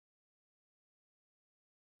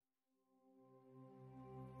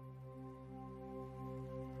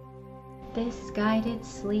This guided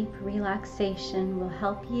sleep relaxation will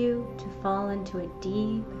help you to fall into a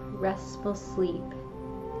deep, restful sleep.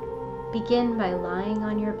 Begin by lying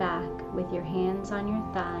on your back with your hands on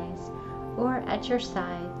your thighs or at your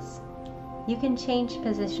sides. You can change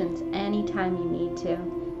positions anytime you need to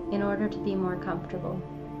in order to be more comfortable.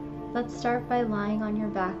 Let's start by lying on your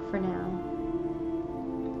back for now.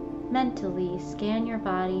 Mentally scan your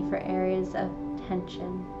body for areas of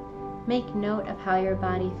tension. Make note of how your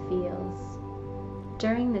body feels.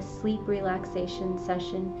 During this sleep relaxation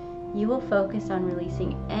session, you will focus on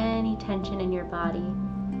releasing any tension in your body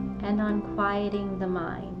and on quieting the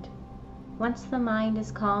mind. Once the mind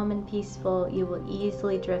is calm and peaceful, you will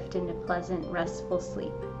easily drift into pleasant, restful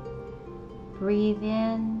sleep. Breathe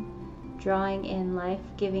in, drawing in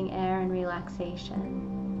life-giving air and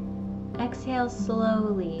relaxation. Exhale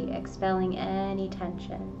slowly, expelling any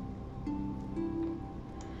tension.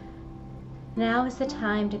 Now is the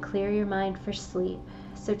time to clear your mind for sleep,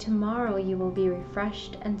 so tomorrow you will be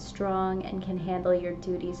refreshed and strong and can handle your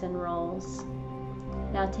duties and roles.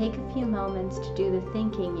 Now take a few moments to do the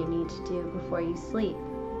thinking you need to do before you sleep.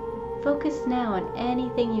 Focus now on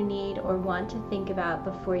anything you need or want to think about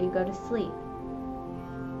before you go to sleep.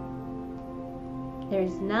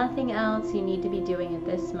 There's nothing else you need to be doing at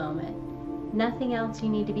this moment. Nothing else you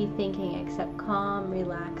need to be thinking except calm,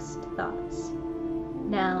 relaxed thoughts.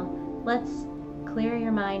 Now, let's clear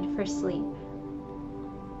your mind for sleep.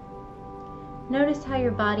 Notice how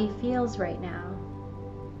your body feels right now.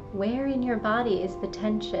 Where in your body is the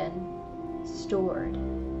tension stored?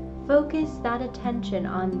 Focus that attention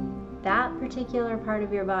on that particular part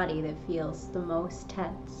of your body that feels the most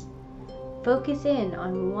tense. Focus in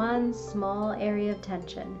on one small area of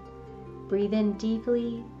tension. Breathe in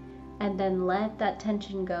deeply and then let that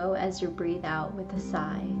tension go as you breathe out with a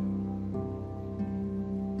sigh.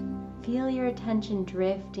 Feel your attention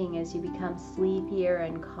drifting as you become sleepier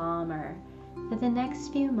and calmer. For the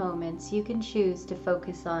next few moments, you can choose to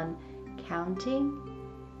focus on counting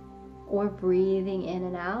or breathing in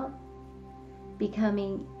and out,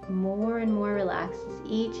 becoming more and more relaxed as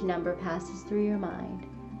each number passes through your mind.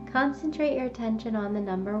 Concentrate your attention on the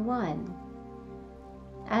number 1.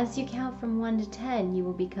 As you count from 1 to 10, you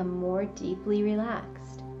will become more deeply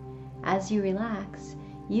relaxed. As you relax,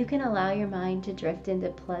 you can allow your mind to drift into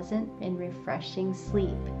pleasant and refreshing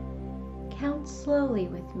sleep. Count slowly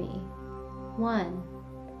with me. 1.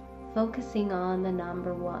 Focusing on the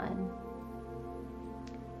number 1.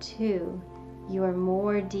 2. You are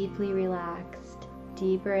more deeply relaxed,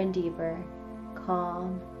 deeper and deeper,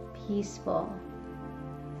 calm, peaceful.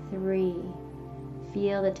 3.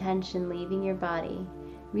 Feel the tension leaving your body,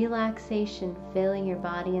 relaxation filling your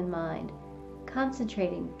body and mind,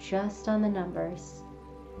 concentrating just on the numbers.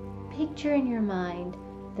 Picture in your mind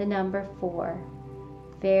the number 4,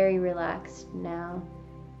 very relaxed now,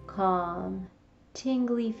 calm,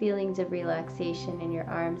 tingly feelings of relaxation in your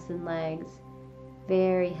arms and legs,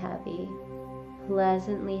 very heavy,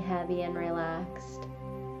 pleasantly heavy and relaxed.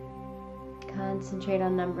 Concentrate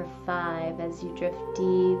on number 5 as you drift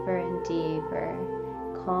deeper and deeper,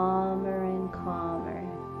 calmer and calmer,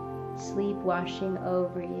 sleep washing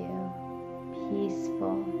over you,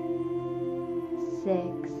 peaceful.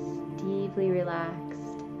 6, deeply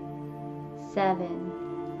relaxed.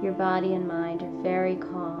 7, your body and mind are very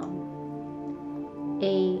calm.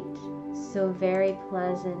 8, so very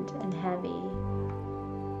pleasant and heavy.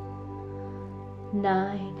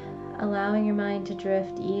 9, allowing your mind to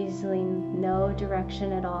drift easily, no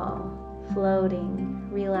direction at all,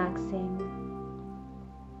 floating, relaxing.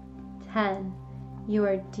 10, you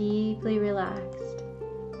are deeply relaxed.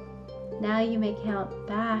 Now you may count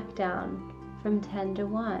back down from 10 to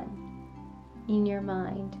 1 in your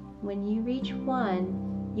mind. When you reach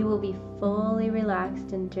 1, you will be fully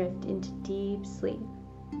relaxed and drift into deep sleep.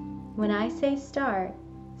 When I say start,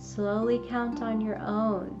 slowly count on your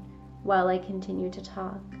own while I continue to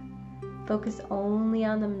talk. Focus only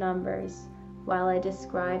on the numbers while I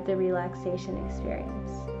describe the relaxation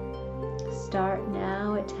experience. Start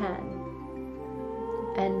now at 10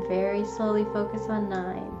 and very slowly focus on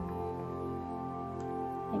 9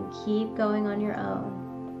 and keep going on your own.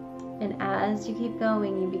 And as you keep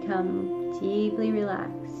going, you become deeply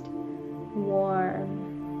relaxed,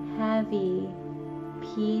 warm, heavy,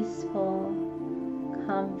 peaceful,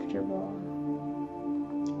 comfortable.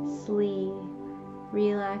 Sleep,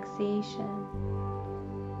 relaxation.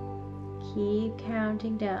 Keep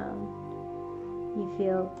counting down. You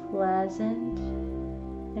feel pleasant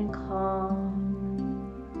and calm.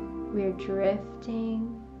 We're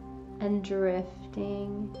drifting and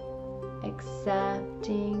drifting,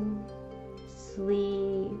 accepting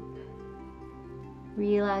sleep,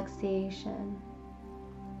 relaxation,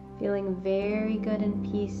 feeling very good and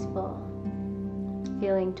peaceful,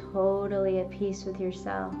 feeling totally at peace with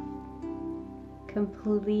yourself,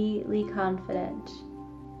 completely confident,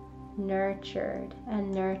 nurtured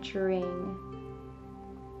and nurturing.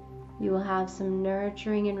 You will have some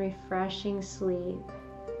nurturing and refreshing sleep,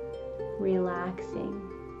 relaxing,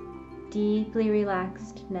 deeply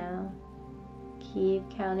relaxed now. Keep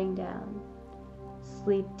counting down.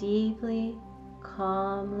 Sleep deeply,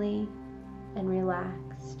 calmly, and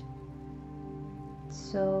relaxed. It's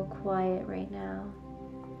so quiet right now.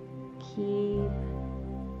 Keep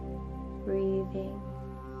breathing.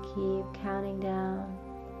 Keep counting down.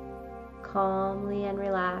 Calmly and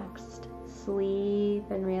relaxed. Sleep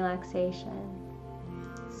and relaxation.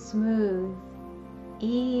 Smooth,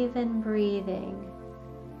 even breathing.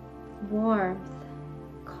 Warmth,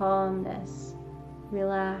 calmness,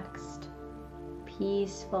 relaxed,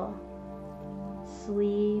 peaceful.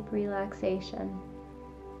 Sleep, relaxation.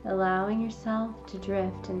 Allowing yourself to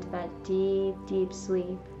drift into that deep, deep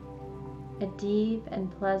sleep. A deep and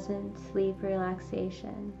pleasant sleep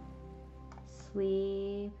relaxation.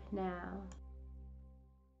 Sleep now.